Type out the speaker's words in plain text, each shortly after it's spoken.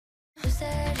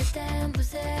t'aime,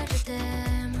 Bruxelles, je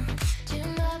t'aime. Tu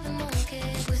m'avais manqué,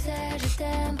 Bruxelles, je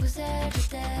t'aime, Bruxelles, je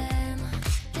t'aime.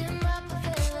 T'es ma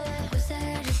préférée,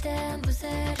 Bruxelles, je t'aime,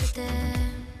 Bruxelles, je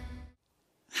t'aime.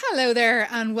 Hello there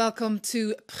and welcome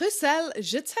to Bruxelles,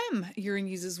 je t'aime,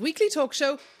 Euronews's weekly talk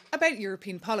show about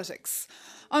European politics.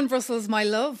 On Brussels, my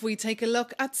love, we take a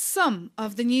look at some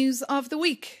of the news of the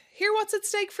week. Hear what's at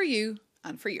stake for you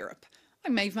and for Europe.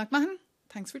 I'm Maeve McMahon.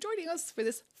 Thanks for joining us for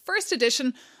this first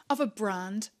edition of a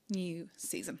brand new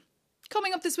season.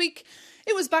 Coming up this week,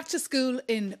 it was back to school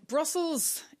in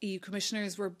Brussels. EU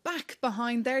commissioners were back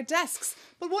behind their desks,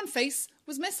 but one face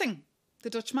was missing. The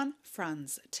Dutchman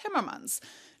Frans Timmermans,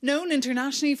 known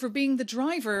internationally for being the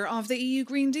driver of the EU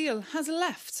Green Deal, has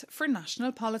left for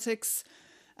national politics.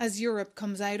 As Europe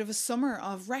comes out of a summer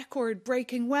of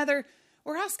record-breaking weather,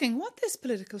 we're asking what this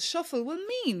political shuffle will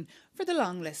mean for the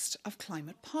long list of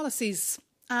climate policies.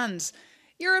 And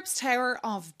Europe's Tower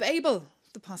of Babel,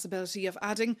 the possibility of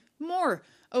adding more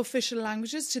official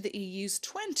languages to the EU's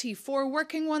 24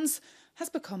 working ones, has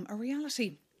become a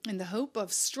reality. In the hope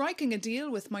of striking a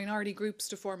deal with minority groups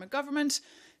to form a government,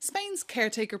 Spain's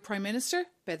caretaker Prime Minister,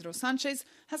 Pedro Sánchez,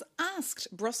 has asked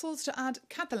Brussels to add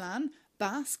Catalan,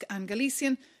 Basque and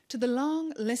Galician to the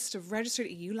long list of registered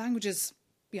EU languages.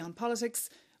 Beyond politics,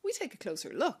 we take a closer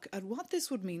look at what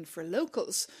this would mean for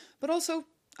locals, but also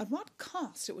at what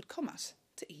cost it would come at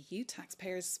to EU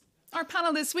taxpayers. Our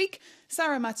panel this week,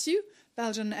 Sarah Mathieu,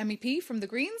 Belgian MEP from the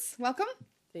Greens. Welcome.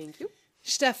 Thank you.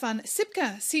 Stefan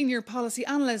Sipka, Senior Policy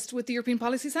Analyst with the European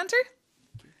Policy Centre.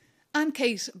 And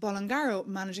Kate Bolangaro,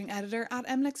 Managing Editor at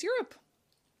MLEX Europe.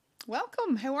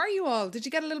 Welcome. How are you all? Did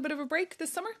you get a little bit of a break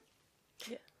this summer?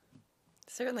 Yeah.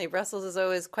 Certainly. Brussels is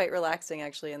always quite relaxing,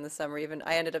 actually, in the summer. Even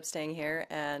I ended up staying here,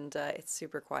 and it's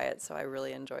super quiet, so I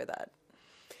really enjoy that.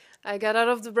 I got out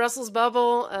of the Brussels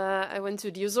bubble. I went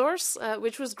to the Azores,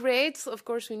 which was great. Of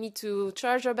course, we need to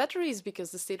charge our batteries because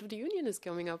the State of the Union is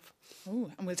coming up.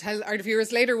 Oh, and we'll tell our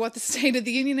viewers later what the State of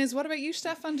the Union is. What about you,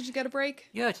 Stefan? Did you get a break?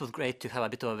 Yeah, it was great to have a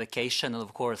bit of a vacation. And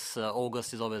of course,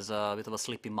 August is always a bit of a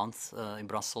sleepy month in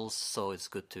Brussels. So it's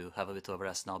good to have a bit of a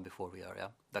rest now before we are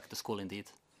back to school indeed.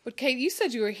 But Kate, you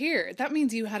said you were here. That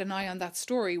means you had an eye on that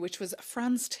story, which was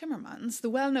Frans Timmermans, the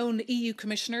well-known EU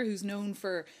commissioner who's known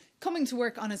for coming to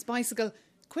work on his bicycle,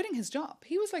 quitting his job.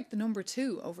 He was like the number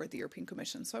 2 over at the European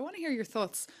Commission. So I want to hear your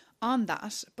thoughts on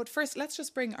that. But first, let's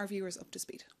just bring our viewers up to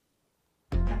speed.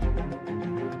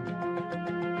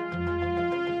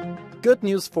 Good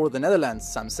news for the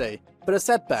Netherlands, some say, but a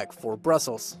setback for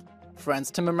Brussels.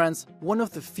 Frans Timmermans, one of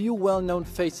the few well-known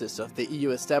faces of the EU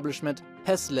establishment,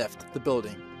 has left the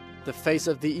building. The face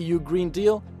of the EU Green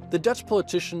Deal, the Dutch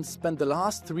politician spent the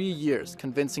last 3 years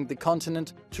convincing the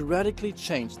continent to radically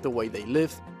change the way they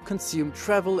live, consume,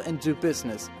 travel and do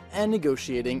business, and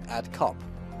negotiating at COP.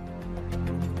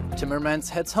 Timmermans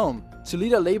heads home to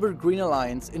lead a Labour-Green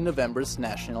alliance in November's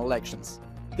national elections.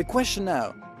 The question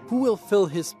now, who will fill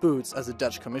his boots as a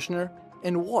Dutch commissioner,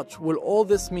 and what will all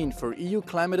this mean for EU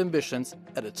climate ambitions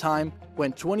at a time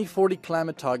when 2040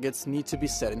 climate targets need to be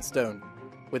set in stone?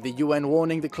 With the UN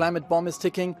warning the climate bomb is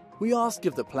ticking, we ask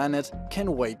if the planet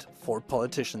can wait for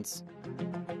politicians.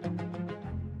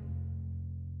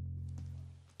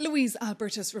 Louise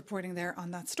Albertus reporting there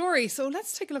on that story. So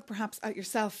let's take a look perhaps at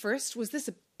yourself first. Was this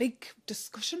a big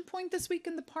discussion point this week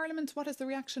in the Parliament? What has the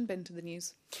reaction been to the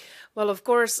news? Well, of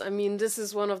course, I mean, this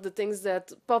is one of the things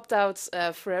that popped out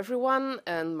for everyone.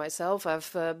 And myself,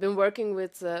 I've been working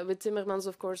with Timmermans,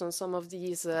 of course, on some of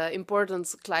these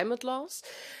important climate laws.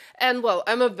 And, well,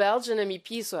 I'm a Belgian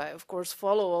MEP, so I, of course,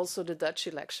 follow also the Dutch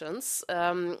elections.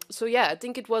 So, yeah, I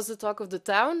think it was the talk of the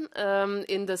town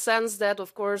in the sense that,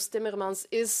 of course, Timmermans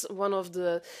is one of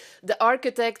the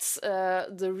architects,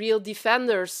 the real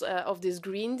defenders of this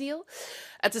Green Deal.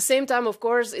 At the same time, of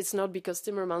course, it's not because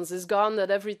Timmermans is gone that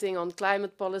everything on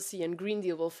climate policy and Green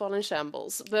Deal will fall in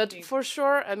shambles. But Indeed. For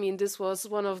sure, I mean, this was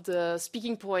one of the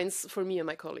speaking points for me and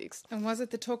my colleagues. And was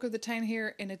it the talk of the town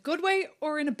here in a good way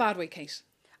or in a bad way, Kate?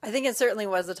 I think it certainly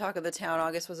was the talk of the town.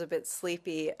 August was a bit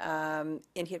sleepy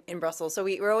in Brussels. So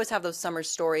we always have those summer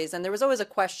stories. And there was always a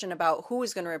question about who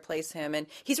is going to replace him. And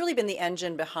he's really been the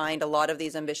engine behind a lot of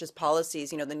these ambitious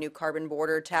policies. You know, the new carbon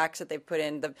border tax that they've put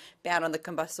in, the ban on the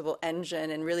combustible engine,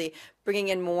 and really bringing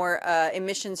in more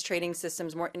emissions trading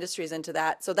systems, more industries into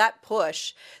that. So that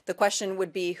push, the question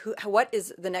would be, what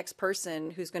is the next person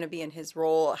who's going to be in his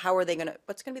role? How are they going to,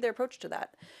 what's going to be their approach to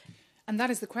that? And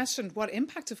that is the question. What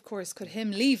impact, of course, could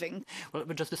him leaving? Well,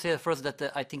 but just to say first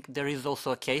that I think there is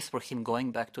also a case for him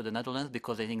going back to the Netherlands,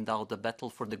 because I think now the battle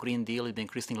for the Green Deal is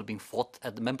increasingly being fought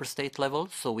at the member state level.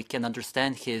 So we can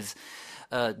understand his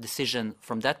decision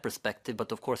from that perspective,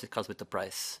 but of course it comes with a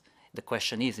price. The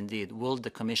question is, indeed, will the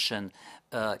Commission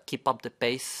keep up the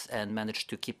pace and manage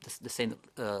to keep the same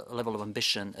level of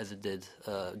ambition as it did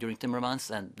during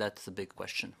Timmermans? And that's a big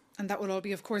question. And that will all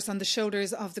be, of course, on the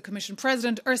shoulders of the Commission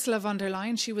President, Ursula von der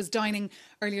Leyen. She was dining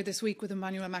earlier this week with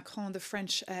Emmanuel Macron, the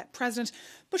French President.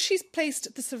 But she's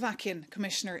placed the Slovakian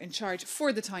Commissioner in charge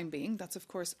for the time being. That's, of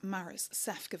course, Maris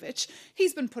Šefčovič.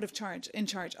 He's been put in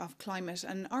charge of climate.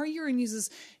 And our Euronews'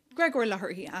 Gregor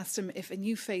Lahiri asked him if a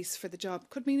new face for the job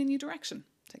could mean a new direction.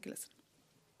 Take a listen.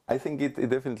 I think it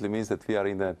definitely means that we are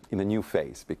in a new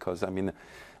phase, because, I mean,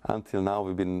 until now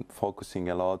we've been focusing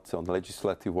a lot on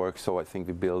legislative work, so I think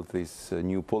we built this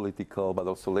new political but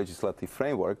also legislative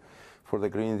framework for the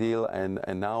Green Deal, and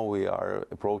now we are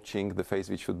approaching the phase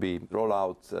which should be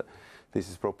rollout. This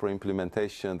is proper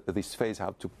implementation. This phase,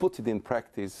 how to put it in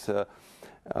practice,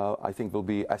 I think will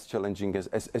be as challenging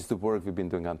as the work we've been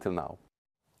doing until now.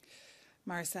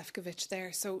 Maris Šefčovič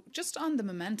there. So just on the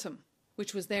momentum,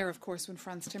 which was there, of course, when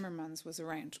Frans Timmermans was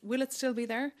around. Will it still be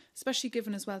there, especially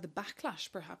given as well the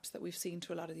backlash, perhaps, that we've seen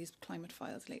to a lot of these climate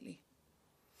files lately?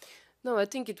 No, I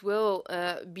think it will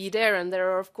be there, and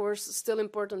there are, of course, still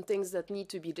important things that need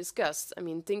to be discussed. I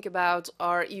mean, think about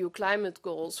our EU climate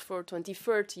goals for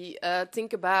 2030.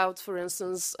 Think about, for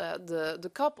instance,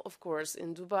 the COP, of course,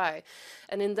 in Dubai.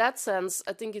 And in that sense,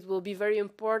 I think it will be very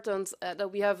important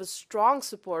that we have a strong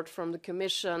support from the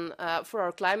Commission for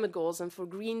our climate goals and for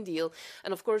Green Deal.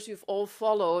 And, of course, you've all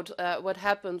followed what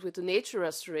happened with the nature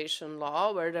restoration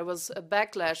law, where there was a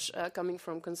backlash coming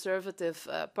from conservative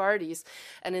parties.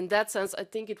 And in that sense, I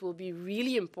think it will be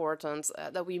really important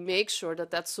that we make sure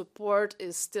that that support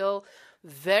is still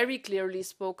very clearly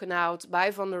spoken out by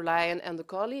von der Leyen and the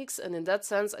colleagues. And in that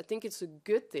sense, I think it's a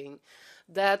good thing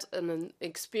that an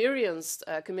experienced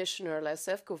commissioner like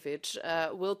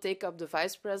Šefčovič will take up the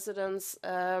vice president's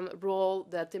role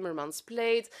that Timmermans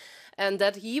played, and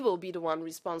that he will be the one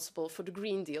responsible for the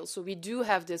Green Deal. So we do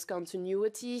have this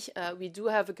continuity. We do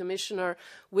have a commissioner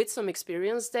with some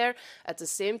experience there. At the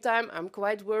same time, I'm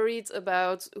quite worried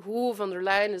about who von der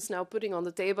Leyen is now putting on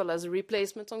the table as a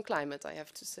replacement on climate, I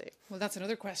have to say. Well, that's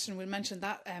another question. We'll mention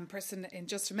that person in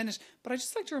just a minute. But I'd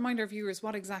just like to remind our viewers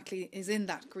what exactly is in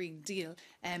that Green Deal.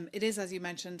 It is, as you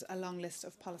mentioned, a long list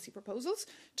of policy proposals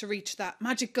to reach that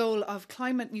magic goal of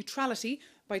climate neutrality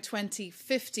by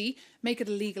 2050, make it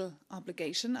a legal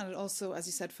obligation. And it also, as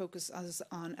you said, focuses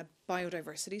on a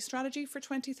biodiversity strategy for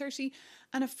 2030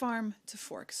 and a farm to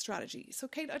fork strategy. So,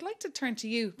 Kate, I'd like to turn to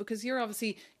you, because you're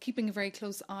obviously keeping a very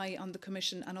close eye on the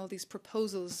Commission and all these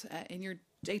proposals in your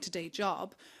day-to-day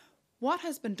job. What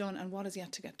has been done and what is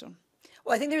yet to get done?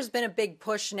 Well, I think there's been a big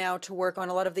push now to work on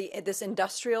a lot of this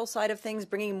industrial side of things,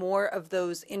 bringing more of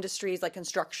those industries like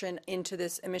construction into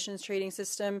this emissions trading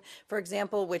system, for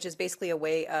example, which is basically a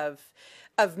way of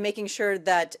making sure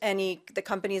that the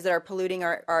companies that are polluting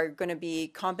are going to be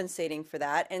compensating for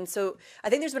that. And so I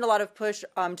think there's been a lot of push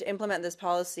to implement this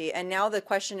policy. And now the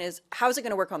question is, how is it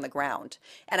going to work on the ground?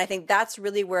 And I think that's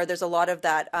really where there's a lot of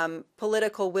that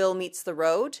political will meets the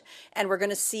road. And we're going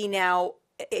to see now,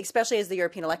 especially as the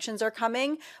European elections are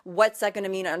coming, what's that going to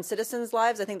mean on citizens'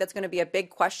 lives? I think that's going to be a big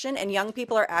question. And young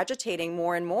people are agitating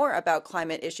more and more about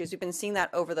climate issues. We've been seeing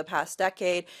that over the past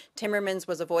decade. Timmermans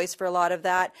was a voice for a lot of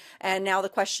that. And now the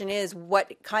question is,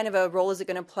 what kind of a role is it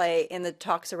going to play in the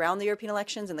talks around the European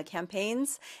elections and the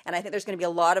campaigns? And I think there's going to be a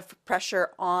lot of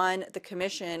pressure on the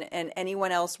Commission and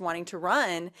anyone else wanting to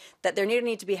run, that there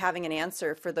need to be having an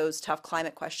answer for those tough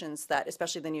climate questions that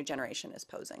especially the new generation is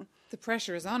posing. The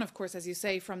pressure is on, of course, as you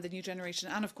say, from the new generation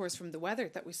and, of course, from the weather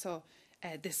that we saw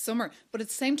this summer. But at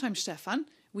the same time, Stefan,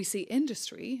 we see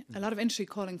industry, a lot of industry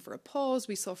calling for a pause.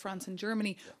 We saw France and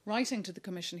Germany writing to the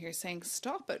Commission here saying,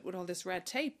 stop it with all this red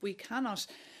tape. We cannot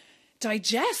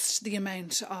digest the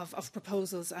amount of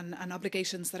proposals and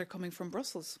obligations that are coming from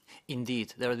Brussels.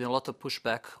 Indeed. There has been a lot of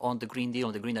pushback on the Green Deal,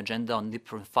 on the Green Agenda, on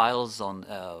different files, on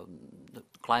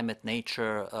climate,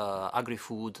 nature,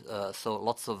 agri-food. So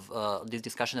lots of this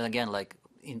discussion. And again, like,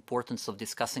 importance of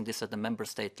discussing this at the member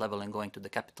state level and going to the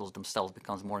capitals themselves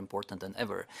becomes more important than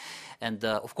ever. And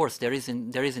of course, there is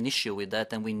an issue with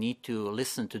that, and we need to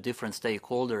listen to different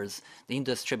stakeholders, the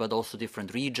industry, but also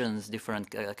different regions, different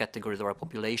categories of our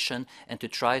population, and to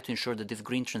try to ensure that this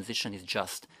green transition is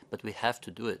just. But we have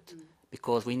to do it.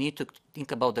 Because we need to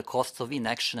think about the costs of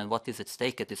inaction and what is at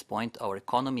stake at this point. Our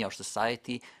economy, our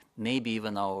society, maybe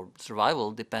even our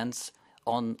survival depends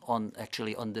on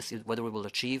this, whether we will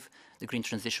achieve the green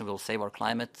transition, will save our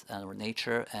climate and our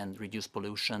nature and reduce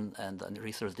pollution and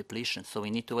resource depletion. So we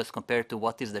need to always compare to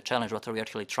what is the challenge, what are we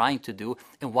actually trying to do,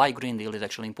 and why Green Deal is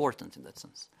actually important in that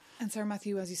sense. And Sarah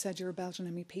Matthew, as you said, you're a Belgian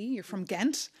MEP, you're from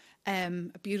Ghent.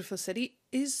 a beautiful city.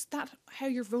 Is that how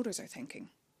your voters are thinking?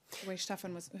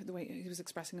 The way he was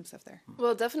expressing himself there.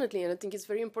 Well, definitely, and I think it's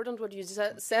very important what you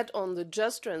said on the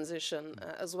just transition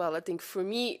as well. I think for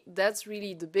me, that's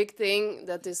really the big thing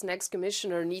that this next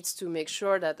commissioner needs to make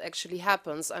sure that actually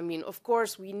happens. I mean, of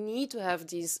course, we need to have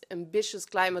these ambitious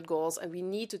climate goals, and we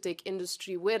need to take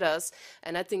industry with us.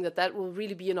 And I think that that will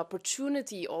really be an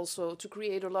opportunity also to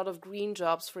create a lot of green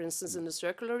jobs, for instance, in the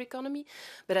circular economy.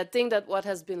 But I think that what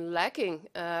has been lacking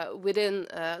within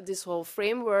this whole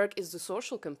framework is the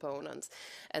social component.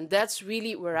 And that's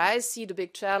really where I see the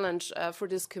big challenge for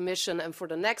this commission and for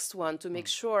the next one, to make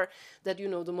sure that, you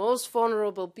know, the most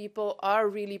vulnerable people are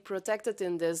really protected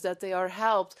in this, that they are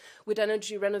helped with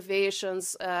energy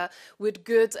renovations, with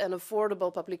good and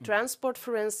affordable public transport,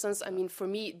 for instance. I mean, for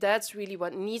me, that's really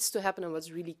what needs to happen and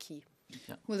what's really key.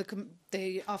 Yeah. Well,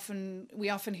 we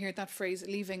often hear that phrase,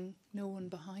 leaving no one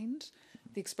behind.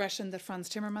 The expression that Frans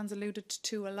Timmermans alluded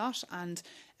to a lot, and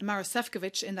Maros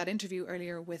Sefcovic in that interview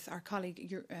earlier with our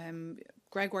colleague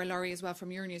Grégoire Laurie as well from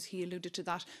Euronews, he alluded to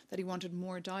that he wanted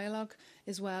more dialogue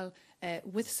as well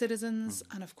with citizens,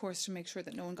 and of course to make sure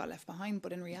that no one got left behind.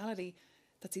 But in reality,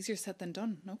 that's easier said than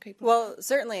done. No, Kate? Well,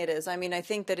 certainly it is. I mean, I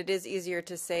think that it is easier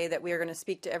to say that we are going to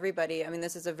speak to everybody. I mean,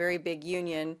 this is a very big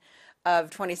union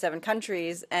of 27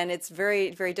 countries, and it's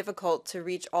very, very difficult to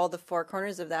reach all the four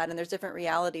corners of that, and there's different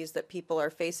realities that people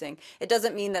are facing. It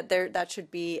doesn't mean that that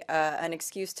should be an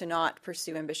excuse to not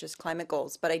pursue ambitious climate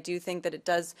goals, but I do think that it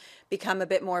does become a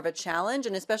bit more of a challenge,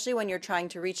 and especially when you're trying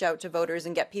to reach out to voters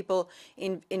and get people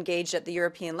engaged at the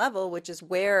European level, which is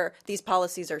where these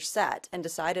policies are set and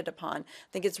decided upon.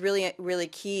 I think it's really, really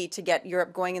key to get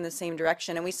Europe going in the same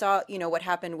direction, and we saw, you know, what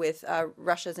happened with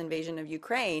Russia's invasion of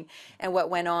Ukraine and what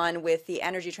went on with the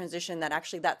energy transition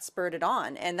that spurred it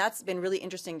on. And that's been really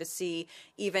interesting to see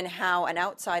even how an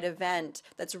outside event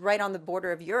that's right on the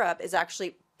border of Europe is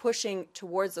actually pushing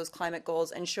towards those climate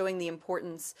goals and showing the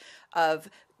importance of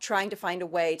trying to find a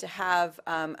way to have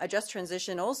a just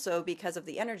transition also because of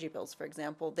the energy bills, for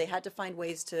example. They had to find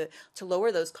ways to lower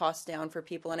those costs down for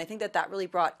people. And I think that really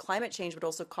brought climate change, but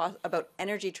also about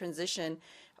energy transition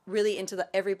really into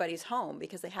everybody's home,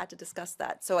 because they had to discuss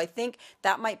that. So I think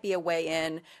that might be a way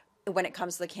in when it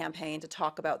comes to the campaign to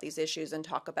talk about these issues and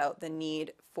talk about the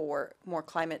need for more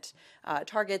climate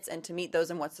targets and to meet those,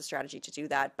 and what's the strategy to do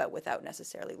that, but without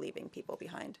necessarily leaving people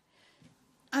behind.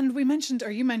 And you mentioned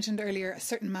earlier a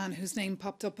certain man whose name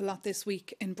popped up a lot this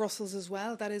week in Brussels as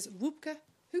well. That is Wopke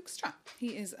Hoekstra. He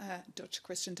is a Dutch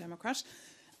Christian Democrat.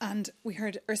 And we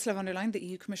heard Ursula von der Leyen, the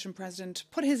EU Commission President,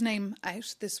 put his name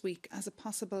out this week as a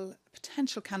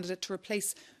potential candidate to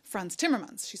replace Frans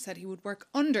Timmermans. She said he would work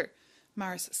under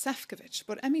Maros Sefcovic.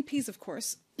 But MEPs, of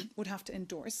course, would have to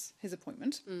endorse his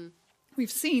appointment.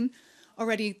 We've seen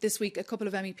already this week a couple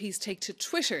of MEPs take to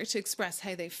Twitter to express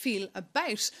how they feel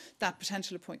about that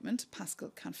potential appointment. Pascal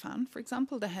Canfin, for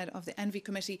example, the head of the Envy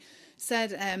Committee,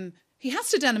 said he has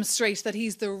to demonstrate that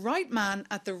he's the right man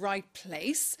at the right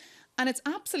place, and it's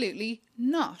absolutely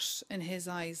not, in his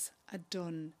eyes, a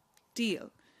done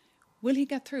deal. Will he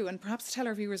get through? And perhaps tell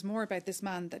our viewers more about this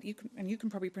man that you can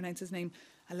probably pronounce his name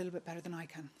a little bit better than I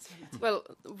can. So well,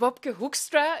 Wopke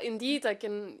Hoekstra, indeed, I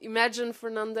can imagine for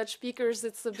non-Dutch speakers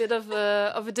it's a bit of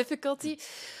a difficulty.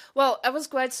 Well, I was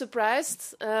quite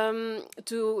surprised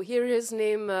to hear his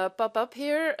name pop up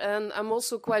here, and I'm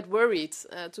also quite worried,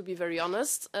 to be very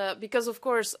honest, because of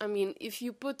course, I mean, if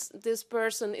you put this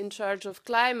person in charge of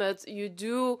climate, you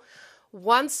do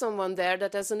want someone there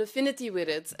that has an affinity with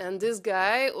it. And this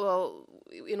guy, well,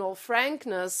 in all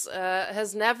frankness,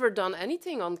 has never done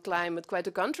anything on climate. Quite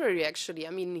the contrary, actually. I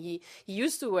mean, he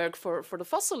used to work for the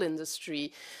fossil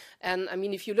industry. And I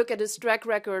mean, if you look at his track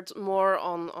record more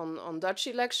on Dutch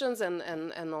elections and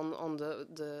on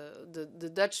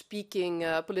the Dutch-speaking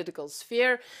political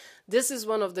sphere, this is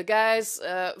one of the guys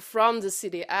from the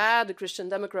CDA, the Christian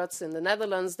Democrats in the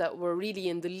Netherlands, that were really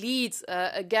in the lead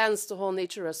against the whole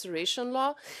nature restoration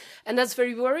law. And that's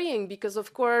very worrying because,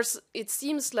 of course, it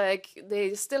seems like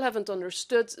they still haven't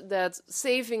understood that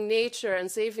saving nature and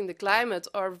saving the climate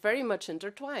are very much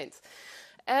intertwined.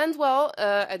 And well,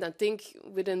 and I think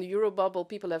within the Euro bubble,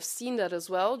 people have seen that as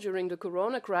well during the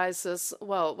Corona crisis.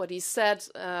 Well, what he said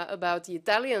about the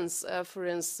Italians, for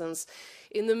instance,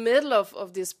 in the middle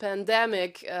of this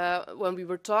pandemic, when we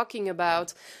were talking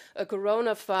about a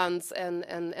Corona fund and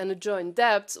a joint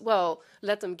debt, well,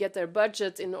 let them get their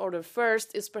budget in order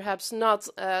first is perhaps not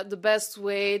the best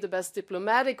way, the best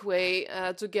diplomatic way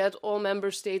to get all member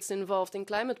states involved in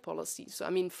climate policy. So, I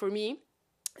mean, for me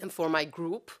and for my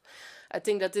group, I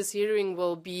think that this hearing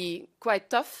will be quite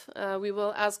tough. We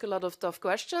will ask a lot of tough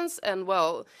questions. And,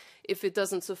 well, If it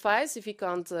doesn't suffice, if he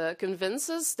can't convince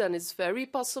us, then it's very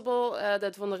possible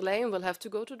that von der Leyen will have to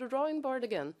go to the drawing board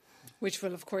again. Which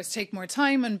will, of course, take more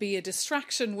time and be a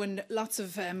distraction when lots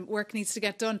of work needs to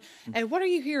get done. What are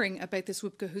you hearing about this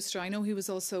Wopke Hoekstra? I know he was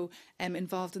also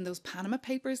involved in those Panama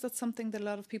Papers. That's something that a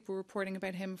lot of people were reporting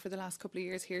about him for the last couple of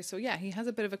years here. So, yeah, he has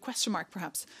a bit of a question mark,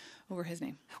 perhaps, over his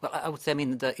name. Well, I would say,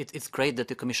 it's great that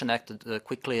the Commission acted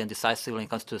quickly and decisively when it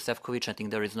comes to Šefčovič. I think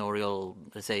there is no real,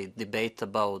 let's say, debate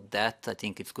about that. I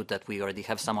think it's good that we already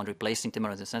have someone replacing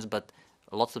Timmermans in a sense, but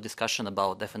lots of discussion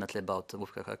definitely about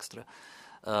Wopke Hoekstra.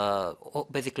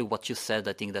 Basically what you said,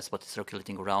 I think that's what is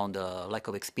circulating around, lack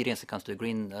of experience when it comes to the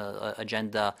green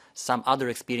agenda, some other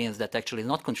experience that actually is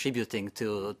not contributing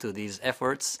to these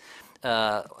efforts.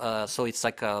 So it's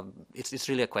like it's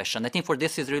really a question. I think for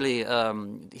this is really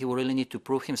he will really need to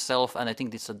prove himself, and I think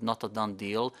this is not a done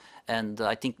deal. And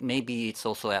I think maybe it's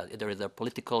also there is a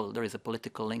political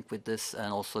link with this,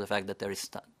 and also the fact that there is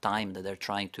time that they're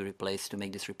trying to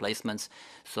make these replacements.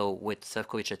 So with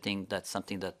Šefčovič, I think that's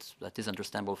something that is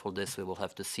understandable. For this, we will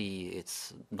have to see.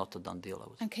 It's not a done deal, I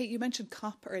would say. And Kate, you mentioned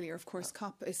COP earlier. Of course,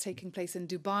 COP is taking place in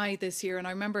Dubai this year, and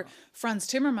I remember Frans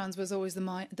Timmermans was always the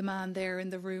man there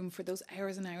in the room for those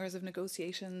hours and hours of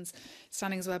negotiations,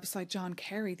 standing as well beside John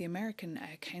Kerry, the American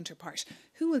counterpart.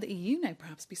 Who will the EU now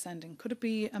perhaps be sending? Could it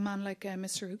be a man like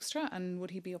Mr. Hoekstra, and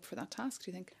would he be up for that task, do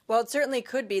you think? Well, it certainly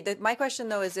could be. My question,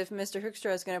 though, is if Mr.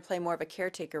 Hoekstra is going to play more of a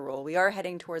caretaker role. We are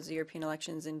heading towards the European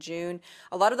elections in June.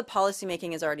 A lot of the policy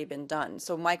making has already been done.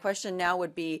 So my question now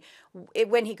would be,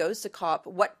 when he goes to COP,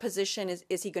 what position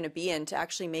is he going to be in to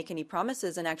actually make any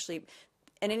promises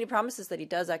and any promises that he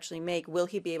does actually make, will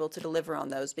he be able to deliver on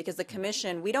those? Because the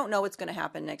Commission, we don't know what's going to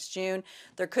happen next June.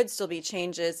 There could still be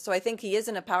changes. So I think he is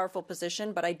in a powerful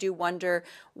position, but I do wonder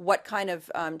what kind of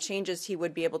changes he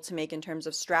would be able to make in terms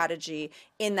of strategy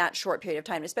in that short period of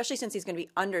time, especially since he's going to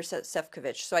be under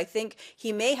Šefčovič. So I think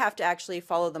he may have to actually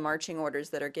follow the marching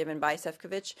orders that are given by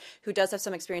Šefčovič, who does have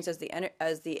some experience as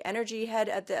the energy head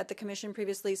at the Commission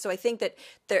previously. So I think that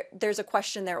there's a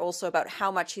question there also about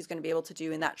how much he's going to be able to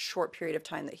do in that short period of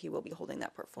time that he will be holding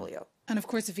that portfolio. And of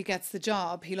course, if he gets the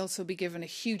job, he'll also be given a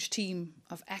huge team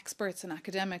of experts and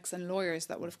academics and lawyers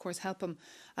that will, of course, help him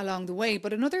along the way.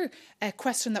 But another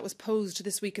question that was posed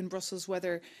this week in Brussels,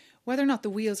 whether or not the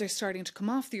wheels are starting to come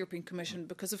off the European Commission,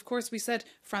 because, of course, we said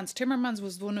Frans Timmermans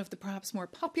was one of the perhaps more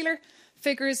popular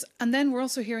figures. And then we're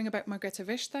also hearing about Margrethe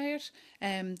Vestager,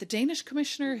 the Danish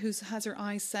commissioner who has her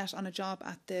eyes set on a job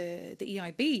at the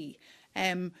EIB.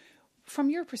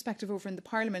 From your perspective over in the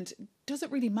Parliament, does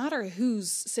it really matter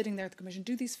who's sitting there at the Commission?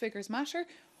 Do these figures matter,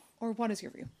 or what is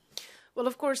your view? Well,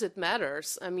 of course it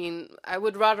matters. I mean, I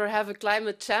would rather have a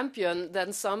climate champion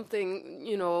than something,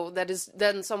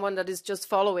 than someone that is just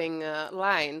following a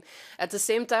line. At the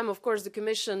same time, of course, the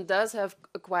Commission does have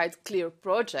a quite clear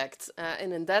project.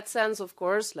 And in that sense, of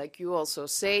course, like you also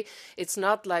say, it's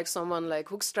not like someone like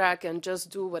Hoekstra can just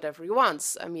do whatever he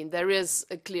wants. I mean, there is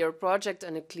a clear project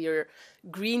and a clear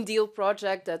Green Deal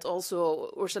project that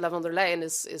also Ursula von der Leyen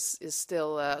is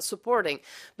still supporting.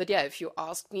 But yeah, if you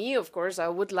ask me, of course, I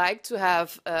would like to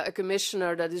have a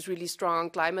commissioner that is really strong on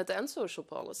climate and social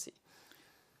policy.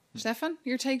 Stefan,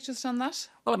 your take just on that?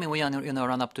 Well, I mean, we are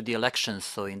run up to the elections,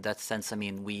 so in that sense, I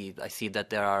mean, I see that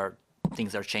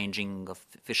things are changing,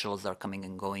 officials are coming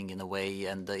and going in a way,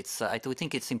 and I do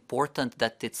think it's important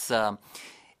that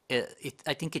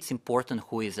I think it's important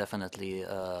who is definitely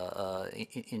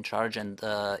in charge, and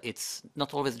it's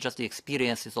not always just the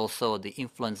experience; it's also the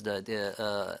influence.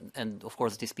 And of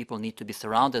course, these people need to be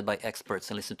surrounded by experts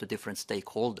and listen to different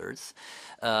stakeholders.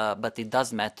 But it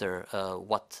does matter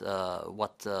what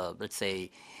let's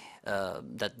say.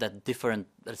 That different,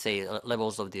 let's say,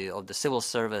 levels of the civil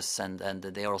service, and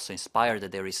they are also inspired,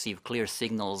 that they receive clear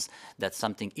signals that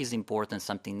something is important,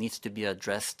 something needs to be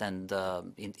addressed, and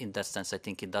in that sense, I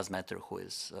think it does matter who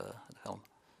is at the helm.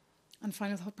 And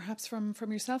final thought, perhaps from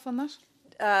yourself on that.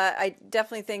 I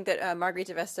definitely think that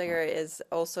Margrethe Vestager has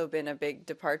also been a big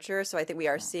departure. So I think we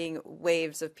are seeing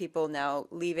waves of people now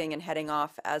leaving and heading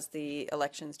off as the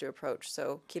elections do approach.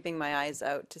 So keeping my eyes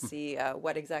out to see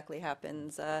what exactly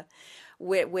happens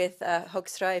with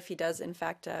Hoekstra if he does, in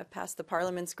fact, pass the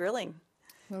Parliament's grilling.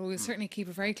 Well, we'll certainly keep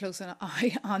a very close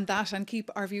eye on that and keep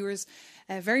our viewers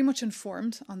very much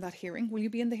informed on that hearing. Will you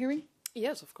be in the hearing?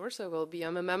 Yes, of course I will be.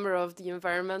 I'm a member of the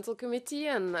Environmental Committee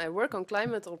and I work on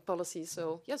climate policy.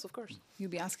 So, yes, of course. You'll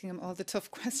be asking him all the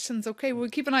tough questions. OK, we'll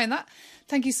keep an eye on that.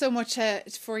 Thank you so much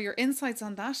for your insights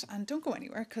on that. And don't go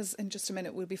anywhere, because in just a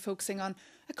minute we'll be focusing on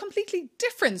a completely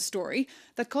different story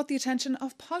that caught the attention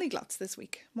of polyglots this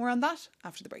week. More on that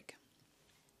after the break.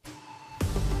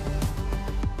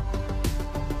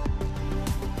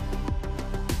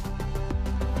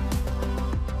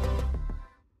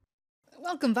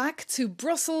 Welcome back to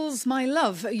Brussels, my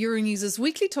love, Euronews'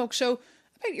 weekly talk show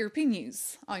about European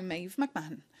news. I'm Maeve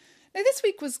McMahon. Now, this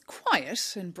week was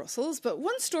quiet in Brussels, but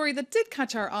one story that did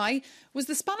catch our eye was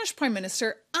the Spanish Prime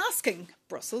Minister asking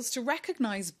Brussels to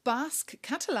recognise Basque,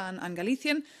 Catalan and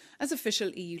Galician as official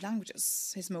EU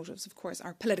languages. His motives, of course,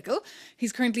 are political.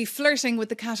 He's currently flirting with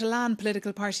the Catalan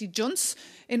political party Junts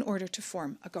in order to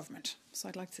form a government. So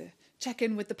I'd like to check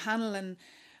in with the panel and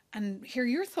hear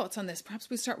your thoughts on this. Perhaps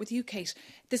we'll start with you, Kate.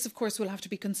 This, of course, will have to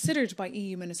be considered by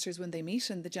EU ministers when they meet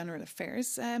in the General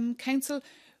Affairs Council.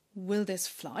 Will this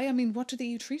fly? I mean, what do the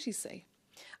EU treaties say?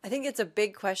 I think it's a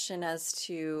big question as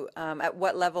to at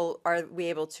what level are we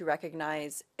able to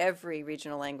recognize every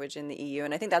regional language in the EU.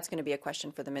 And I think that's going to be a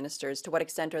question for the ministers. To what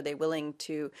extent are they willing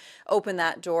to open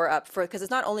that door up for, because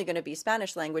it's not only going to be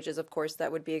Spanish languages, of course,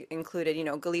 that would be included,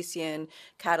 Galician,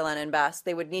 Catalan and Basque.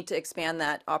 They would need to expand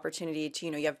that opportunity to,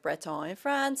 you have Breton in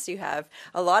France, you have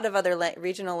a lot of other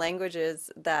regional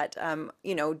languages that,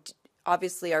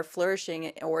 obviously are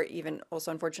flourishing, or even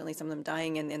also, unfortunately, some of them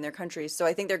dying in their countries. So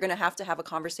I think they're going to have a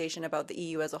conversation about the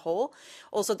EU as a whole.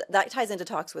 Also, that ties into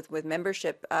talks with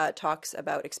membership, talks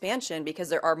about expansion, because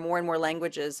there are more and more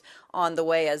languages on the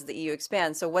way as the EU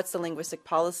expands. So what's the linguistic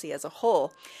policy as a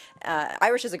whole?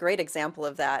 Irish is a great example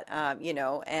of that,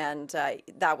 and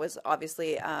that was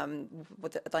obviously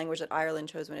what the language that Ireland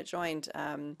chose when it joined.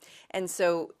 And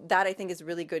so that, I think, is a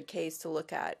really good case to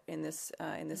look at in this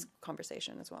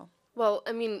conversation as well. Well,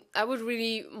 I mean, I would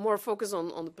really more focus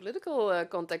on the political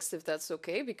context, if that's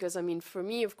okay, because, I mean, for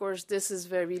me, of course, this is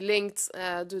very linked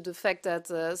to the fact that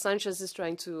Sanchez is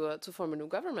trying to form a new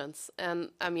government.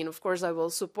 And, I mean, of course, I will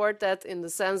support that in the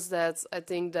sense that I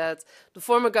think that the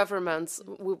former government,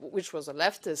 which was a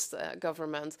leftist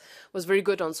government, was very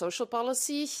good on social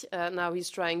policy. Now he's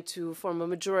trying to form a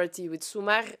majority with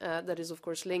Sumar, that is, of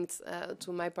course, linked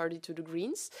to my party, to the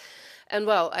Greens. And,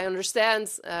 well, I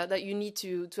understand that you need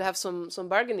to have some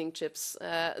bargaining chips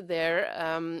there.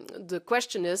 The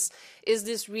question is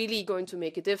this really going to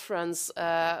make a difference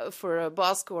for a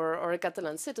Basque or a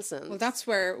Catalan citizen? Well, that's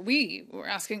where we were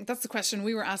asking. That's the question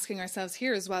we were asking ourselves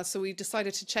here as well. So we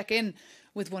decided to check in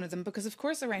with one of them because, of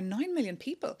course, around 9 million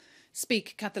people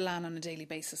speak Catalan on a daily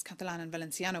basis, Catalan and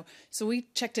Valenciano. So we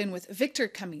checked in with Victor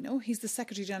Camino. He's the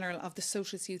Secretary General of the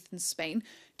Socialist Youth in Spain,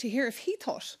 to hear if he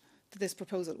thought that this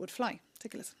proposal would fly.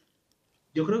 Take a listen.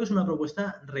 Yo creo que es una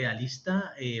propuesta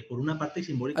realista, por una parte, y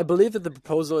simbólica. I believe that the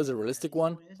proposal is a realistic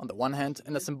one on the one hand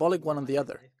and a symbolic one on the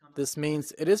other. This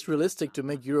means it is realistic to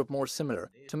make Europe more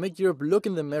similar, to make Europe look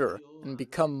in the mirror and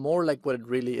become more like what it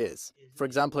really is. For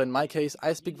example, in my case,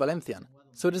 I speak Valencian,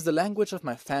 so it is the language of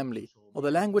my family, or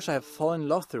the language I have fallen in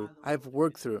love through, I have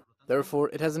worked through. Therefore,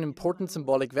 it has an important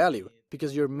symbolic value,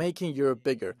 because you're making Europe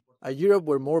bigger, a Europe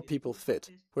where more people fit,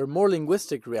 where more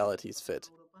linguistic realities fit.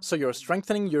 So you're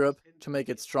strengthening Europe to make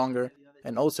it stronger,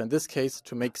 and also in this case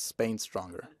to make Spain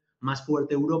stronger. Más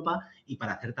fuerte Europa y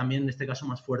para hacer también en este caso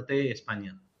más fuerte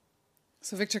España.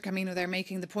 So Victor Camino there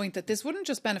making the point that this wouldn't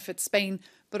just benefit Spain,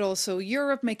 but also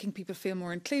Europe, making people feel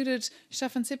more included.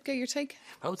 Stefan Sipke, your take?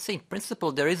 I would say in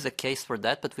principle there is a case for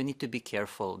that, but we need to be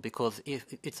careful because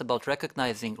if it's about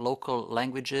recognizing local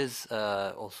languages,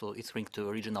 also it's linked to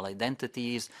regional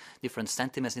identities, different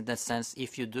sentiments in that sense.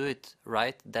 If you do it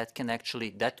right, that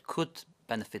could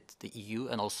benefit the EU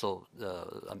and also,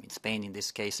 Spain in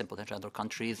this case and potentially other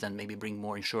countries, and maybe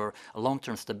ensure a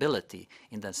long-term stability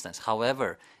in that sense.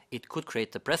 However, it could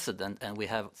create a precedent, and we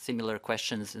have similar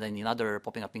questions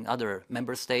popping up in other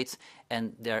member states,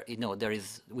 and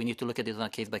we need to look at it on a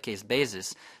case-by-case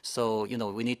basis. So, it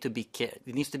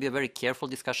needs to be a very careful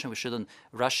discussion. We shouldn't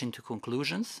rush into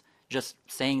conclusions. Just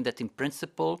saying that in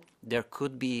principle there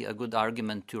could be a good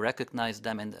argument to recognize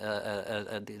them and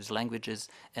these languages,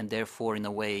 and therefore in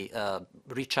a way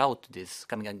reach out to this,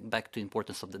 coming back to the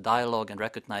importance of the dialogue and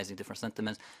recognizing different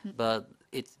sentiments. But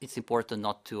it's important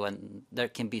not to, and there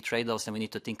can be trade-offs, and we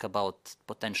need to think about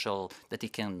potential that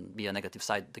it can be a negative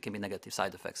side. There can be negative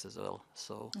side effects as well.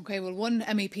 So okay, well, one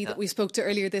MEP that we spoke to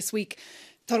earlier this week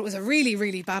thought it was a really,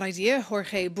 really bad idea,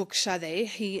 Jorge Buxade.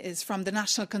 He is from the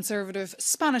National Conservative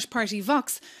Spanish party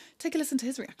Vox. Take a listen to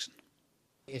his reaction.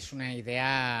 It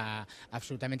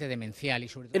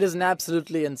is an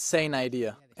absolutely insane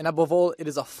idea. And above all, it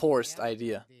is a forced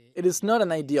idea. It is not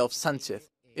an idea of Sanchez.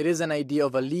 It is an idea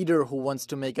of a leader who wants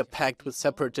to make a pact with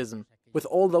separatism, with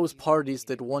all those parties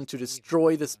that want to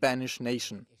destroy the Spanish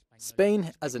nation.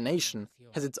 Spain, as a nation,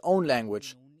 has its own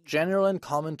language, general and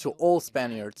common to all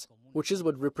Spaniards, which is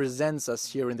what represents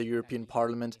us here in the European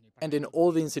Parliament and in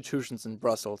all the institutions in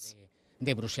Brussels. And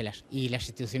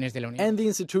the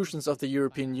institutions of the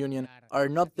European Union are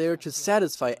not there to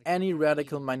satisfy any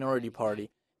radical minority party.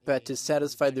 but to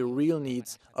satisfy the real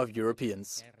needs of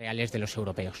Europeans. Reales de los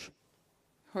europeos.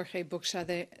 Jorge Buxha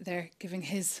there giving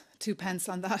his 2 pence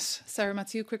on that. Sarah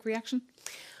Mathieu, quick reaction?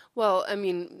 Well, I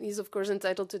mean, he's of course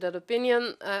entitled to that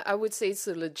opinion. I would say it's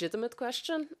a legitimate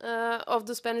question of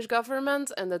the Spanish government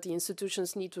and that the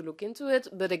institutions need to look into it.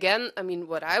 But again, I mean,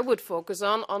 what I would focus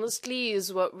on, honestly,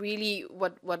 is what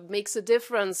makes a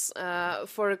difference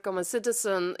for a common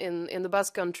citizen in the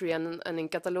Basque Country and in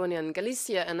Catalonia and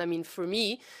Galicia. And I mean, for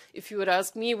me, if you would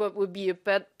ask me what would be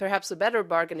perhaps a better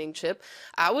bargaining chip,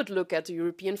 I would look at the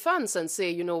European funds and say,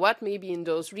 you know what, maybe in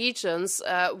those regions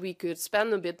we could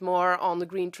spend a bit more on the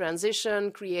green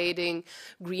transition, creating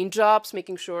green jobs,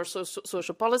 making sure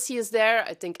social policy is there.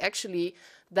 I think actually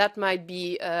that might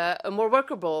be a more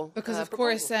workable Because of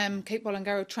proposal. course, Kate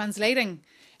Bolingaro translating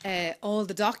all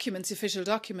the documents, official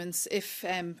documents, if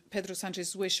Pedro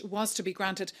Sanchez's wish was to be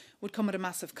granted, would come at a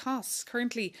massive cost.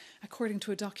 Currently, according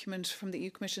to a document from the EU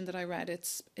Commission that I read,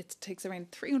 it takes around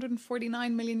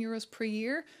 349 million euros per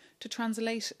year to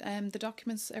translate the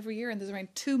documents every year, and there's around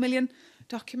 2 million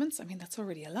documents. I mean, that's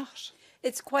already a lot.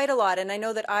 It's quite a lot, and I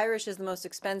know that Irish is the most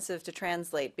expensive to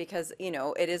translate because, you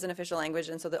know, it is an official language,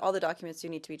 and so all the documents do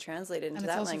need to be translated into And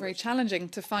that it's also language. very challenging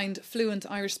to find fluent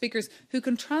Irish speakers who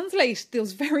can translate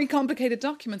those very complicated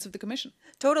documents of the Commission.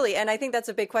 Totally, and I think that's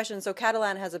a big question. So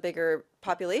Catalan has a bigger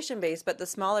population base, but the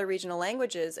smaller regional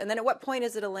languages, and then at what point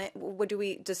is it do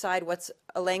we decide what's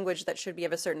a language that should be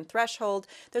of a certain threshold?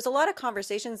 There's a lot of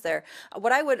conversations there.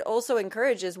 What I would also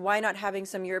encourage is why not having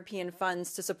some European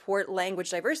funds to support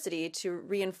language diversity, to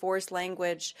reinforce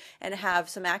language and have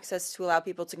some access to allow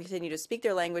people to continue to speak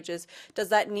their languages. Does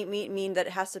that mean that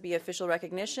it has to be official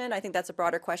recognition? I think that's a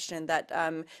broader question that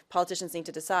politicians need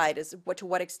to decide, is to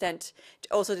what extent,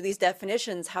 also to these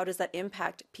definitions, how does that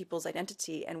impact people's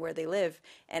identity and where they live,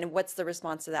 and what's the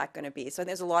response to that going to be? So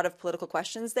there's a lot of political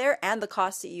questions there, and the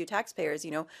cost to EU taxpayers,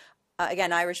 you know.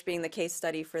 Again, Irish being the case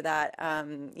study for that,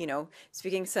 you know,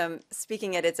 speaking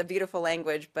it, it's a beautiful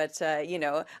language, but, you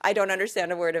know, I don't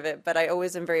understand a word of it, but I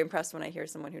always am very impressed when I hear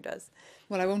someone who does.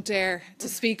 Well, I won't dare to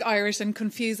speak Irish and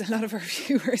confuse a lot of our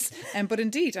viewers. But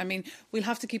indeed, I mean, we'll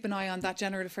have to keep an eye on that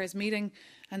General Affairs meeting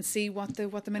and see what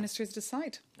the ministers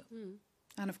decide.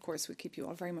 And of course, we'll keep you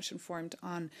all very much informed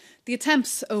on the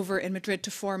attempts over in Madrid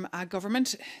to form a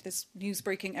government. There's news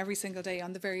breaking every single day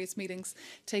on the various meetings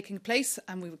taking place,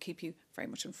 and we will keep you very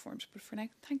much informed. But for now,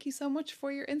 thank you so much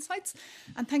for your insights,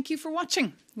 and thank you for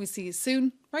watching. We'll see you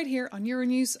soon, right here on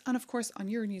Euronews, and of course on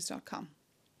Euronews.com.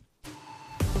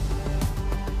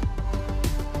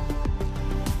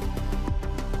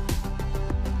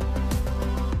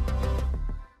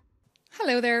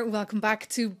 Hello there, welcome back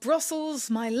to Brussels,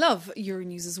 my love,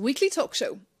 Euronews' weekly talk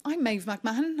show. I'm Maeve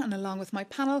McMahon, and along with my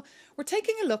panel, we're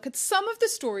taking a look at some of the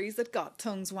stories that got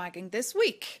tongues wagging this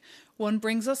week. One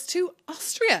brings us to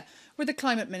Austria, where the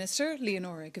Climate Minister,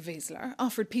 Leonore Gewessler,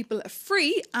 offered people a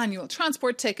free annual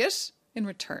transport ticket in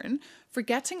return for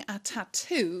getting a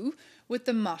tattoo with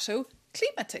the motto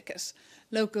Klima Ticket.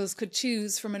 Locals could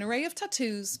choose from an array of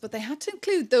tattoos, but they had to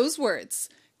include those words,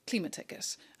 Klima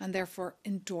Ticket, and therefore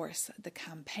endorse the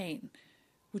campaign.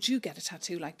 Would you get a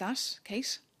tattoo like that,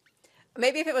 Kate?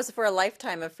 Maybe if it was for a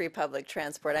lifetime of free public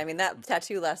transport. I mean, that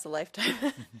tattoo lasts a lifetime.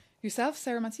 Yourself,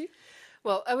 Sarah Mathieu?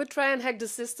 Well, I would try and hack the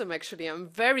system, actually. I'm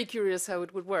very curious how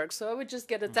it would work. So I would just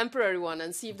get a temporary one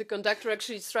and see if the conductor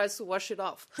actually tries to wash it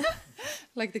off.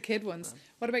 Like the kid ones.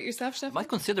 What about yourself, Stefan? Might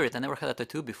consider it. I never had a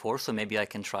tattoo before, so maybe I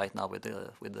can try it now with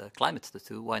the climate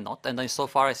tattoo. Why not? And then so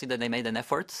far I see that they made an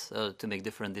effort to make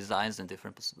different designs and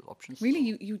different options.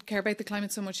 Really? You care about the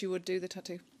climate so much you would do the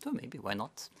tattoo? So maybe, why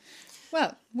not?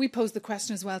 Well, we posed the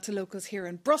question as well to locals here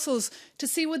in Brussels to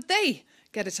see would they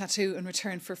get a tattoo in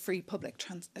return for free public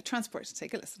transport.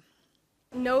 Take a listen.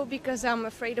 No, because I'm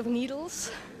afraid of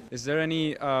needles. Is there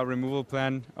any removal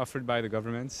plan offered by the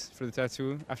government for the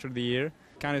tattoo after the year?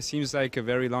 Kind of seems like a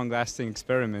very long-lasting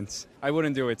experiment. I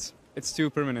wouldn't do it. It's too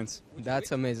permanent.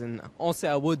 That's amazing. Honestly,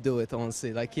 I would do it,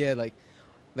 honestly.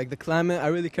 Like the climate, I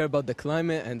really care about the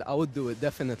climate, and I would do it,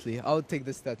 definitely. I would take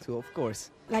this tattoo, of course.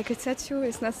 Like a tattoo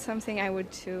is not something I would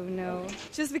do, no.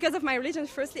 Just because of my religion,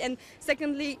 firstly, and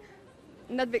secondly,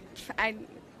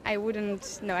 I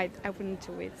wouldn't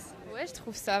do it.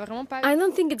 I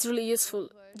don't think it's really useful.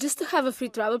 Just to have a free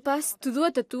travel pass, to do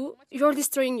a tattoo, you're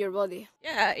destroying your body.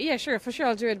 Yeah, sure, for sure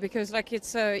I'll do it because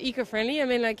it's eco-friendly. I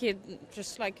mean,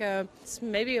 it's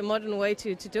maybe a modern way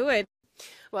to do it.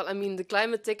 Well, I mean, the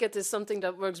climate ticket is something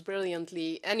that works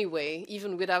brilliantly anyway,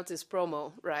 even without this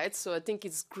promo, right? So I think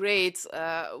it's great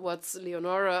what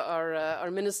Leonora,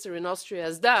 our minister in Austria,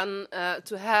 has done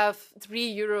to have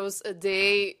 €3 a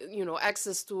day,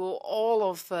 access to all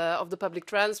of the public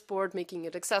transport, making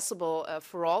it accessible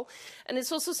for all. And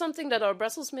it's also something that our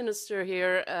Brussels minister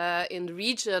here in the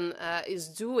region is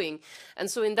doing. And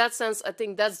so in that sense, I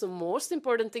think that's the most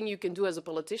important thing you can do as a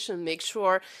politician, make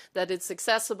sure that it's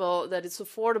accessible, that it's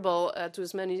affordable to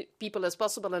as many people as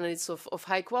possible, and it's of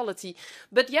high quality.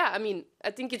 But yeah, I mean, I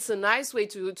think it's a nice way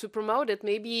to promote it.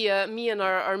 Maybe me and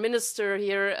our minister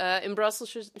here in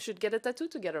Brussels should get a tattoo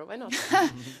together. Why not?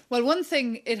 Well, one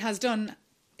thing it has done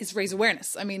is raise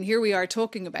awareness. I mean, here we are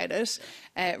talking about it,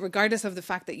 regardless of the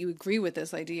fact that you agree with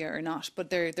this idea or not,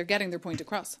 but they're getting their point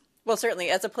across. Well, certainly,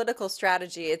 as a political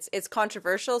strategy, it's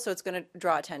controversial, so it's going to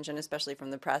draw attention, especially from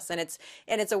the press, and it's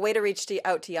a way to reach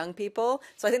out to young people.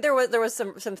 So I think there was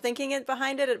some thinking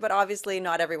behind it, but obviously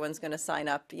not everyone's going to sign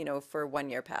up, for 1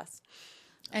 year pass.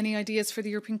 Any ideas for the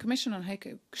European Commission on how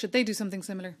should they do something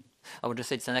similar? I would just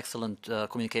say it's an excellent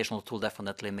communicational tool,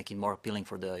 definitely making more appealing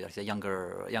for the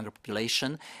younger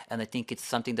population. And I think it's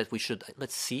something that we should,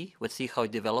 let's see how it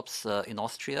develops in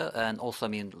Austria. And also, I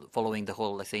mean, following the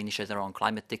whole, let's say, initiatives around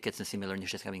climate tickets and similar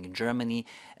initiatives coming in Germany.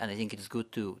 And I think it's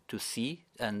good to see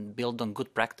and build on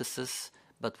good practices,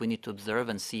 but we need to observe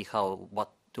and see what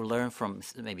to learn from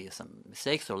maybe some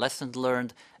mistakes or lessons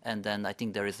learned. And then I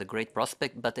think there is a great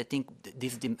prospect. But I think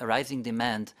this rising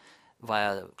demand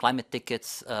via climate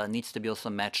tickets needs to be also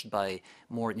matched by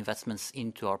more investments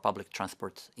into our public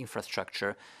transport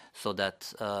infrastructure, so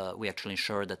that we actually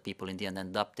ensure that people in the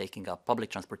end up taking up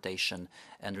public transportation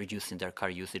and reducing their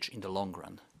car usage in the long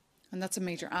run. And that's a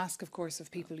major ask, of course, of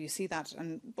people. You see that,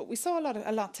 but we saw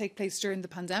a lot take place during the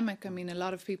pandemic. I mean, a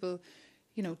lot of people,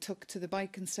 took to the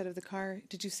bike instead of the car.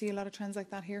 Did you see a lot of trends like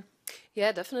that here?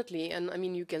 Yeah, definitely. And I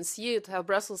mean, you can see it, how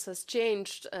Brussels has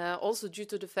changed, also due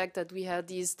to the fact that we had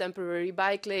these temporary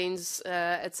bike lanes,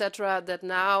 etc., that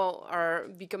now are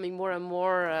becoming more and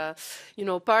more,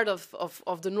 part of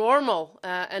the normal.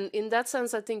 And in that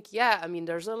sense, I think, I mean,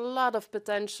 there's a lot of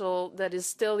potential that is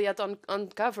still yet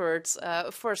uncovered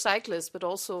for cyclists, but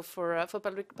also for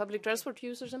public transport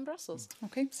users in Brussels.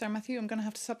 Okay, Sarah Matthew, I'm going to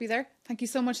have to stop you there. Thank you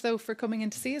so much, though, for coming in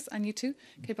to see us, and you too,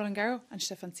 Kate Bolingaro and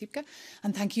Stefan Siepke.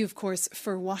 And thank you, of course,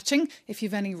 for watching. If you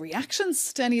have any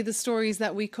reactions to any of the stories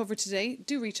that we covered today,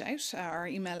 do reach out. Our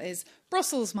email is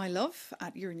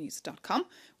brusselsmylove@euronews.com.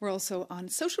 We're also on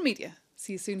social media.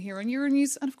 See you soon here on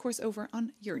Euronews and, of course, over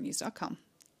on euronews.com.